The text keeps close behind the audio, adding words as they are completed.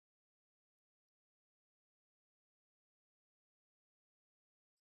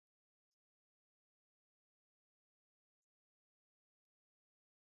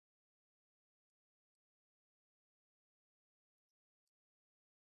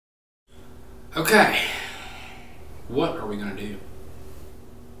Okay, what are we gonna do?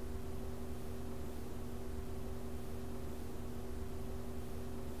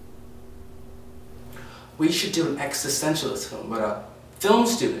 We should do an existentialist film about a film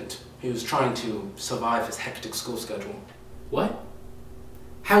student who's trying to survive his hectic school schedule. What?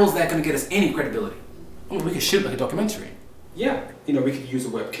 How is that gonna get us any credibility? I mean, we could shoot like a documentary. Yeah, we could use a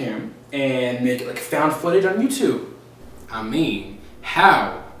webcam and make it like found footage on YouTube. I mean,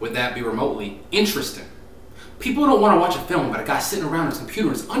 how would that be remotely interesting? People don't want to watch a film about a guy sitting around his computer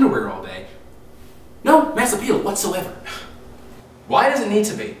in his underwear all day. No mass appeal whatsoever. Why does it need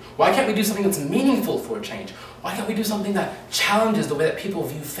to be? Why can't we do something that's meaningful for a change? Why can't we do something that challenges the way that people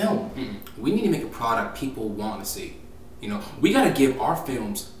view film? We need to make a product people want to see. We gotta give our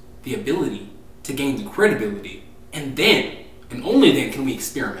films the ability to gain the credibility, and then, and only then, can we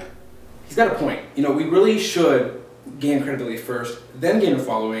experiment. He's got a point. We really should gain credibility first, then gain a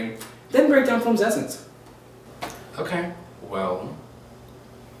following, then break down film's essence. Okay, well,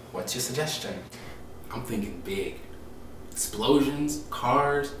 what's your suggestion? I'm thinking big. Explosions,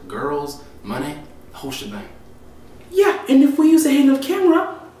 cars, girls, money, the whole shebang. Yeah, and if we use a handheld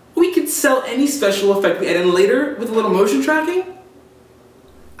camera, we could sell any special effect we add in later with a little motion tracking.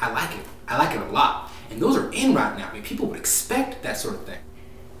 I like it. I like it a lot. And those are in right now. I mean, people would expect that sort of thing.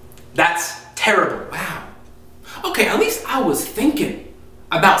 That's terrible. Wow. Okay, at least I was thinking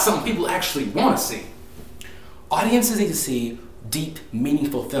about something people actually want to see. Audiences need to see deep,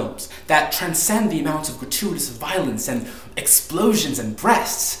 meaningful films that transcend the amounts of gratuitous violence and explosions and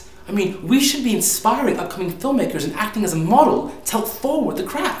breasts. I mean, we should be inspiring upcoming filmmakers and acting as a model to help forward the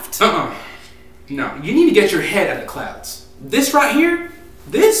craft. No, you need to get your head out of the clouds. This right here,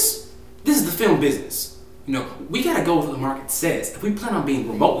 this is the film business. We gotta go with what the market says if we plan on being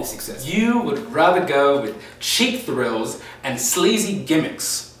remotely successful. You would rather go with cheap thrills and sleazy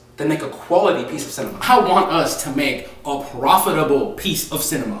gimmicks than make a quality piece of cinema. I want us to make a profitable piece of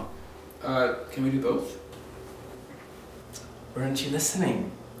cinema. Can we do both? Weren't you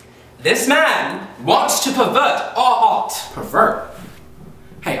listening? This man wants to pervert our art. Pervert?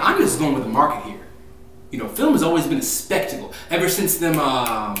 Hey, I'm just going with the market here. Film has always been a spectacle. Ever since them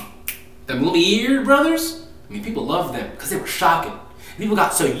Lumiere brothers, I mean, people loved them because they were shocking. People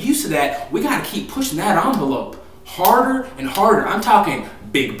got so used to that, we gotta keep pushing that envelope. Harder and harder. I'm talking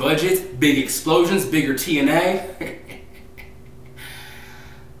big budgets, big explosions, bigger TNA.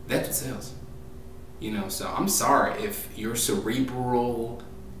 That's what sells. So I'm sorry if your cerebral,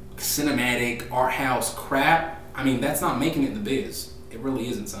 cinematic, art house crap, I mean, that's not making it in the biz. It really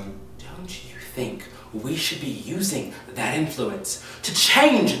isn't, son. Don't you think we should be using that influence to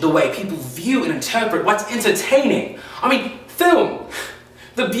change the way people view and interpret what's entertaining? I mean, film.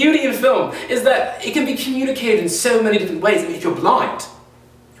 The beauty in film is that it can be communicated in so many different ways. I mean, if you're blind,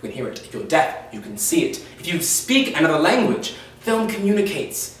 you can hear it. If you're deaf, you can see it. If you speak another language, film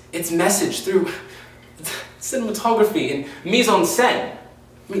communicates its message through cinematography and mise-en-scène.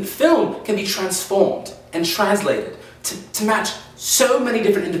 I mean, film can be transformed and translated to match so many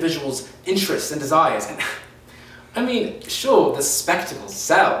different individuals' interests and desires. And I mean, sure, the spectacle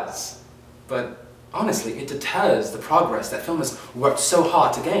sells, but honestly, it deters the progress that film has worked so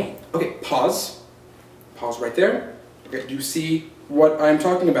hard to gain. Okay, pause. Pause right there. Okay, do you see what I'm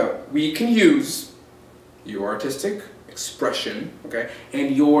talking about? We can use your artistic expression, okay,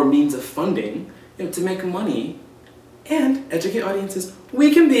 and your means of funding, to make money and educate audiences.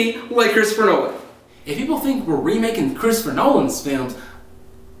 We can be like Christopher Nolan. If people think we're remaking Christopher Nolan's films,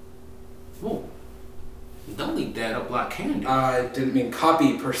 whoa, don't leave that up like candy. I didn't mean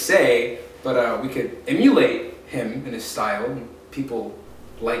copy per se, but we could emulate him and his style, and people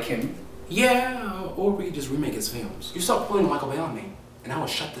like him. Yeah, or we could just remake his films. You start pulling Michael Bay on me, and I will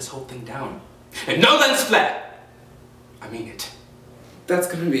shut this whole thing down. And no lens flare! I mean it. That's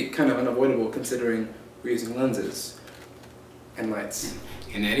gonna be kind of unavoidable considering we're using lenses and lights.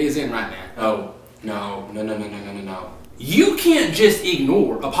 And that is in right now. Oh, no. You can't just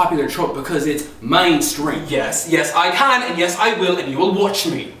ignore a popular trope because it's mainstream. Yes, I can, and yes, I will, and you will watch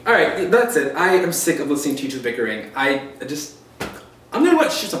me. Alright, that's it. I am sick of listening to you two bickering. I'm gonna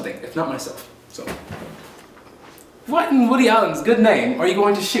watch shoot something, if not myself, so. What in Woody Allen's good name are you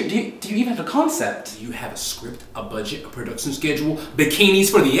going to shoot? Do you even have a concept? Do you have a script, a budget, a production schedule, bikinis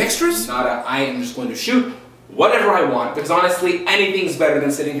for the extras? Nada, I am just going to shoot whatever I want, because honestly, anything's better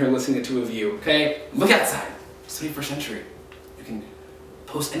than sitting here listening to two of you, okay? Look outside. It's the 21st century. You can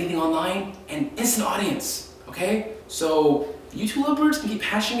post anything online and instant audience, okay? So you two lovebirds can keep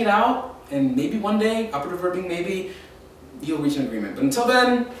hashing it out, and maybe one day, operative verbing, maybe you'll reach an agreement. But until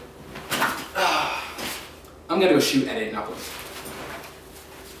then, I'm gonna go shoot, edit, and upload.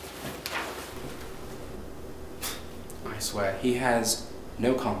 swear, he has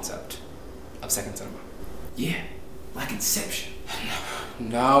no concept of second cinema. Yeah, like Inception.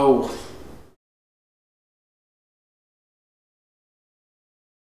 No.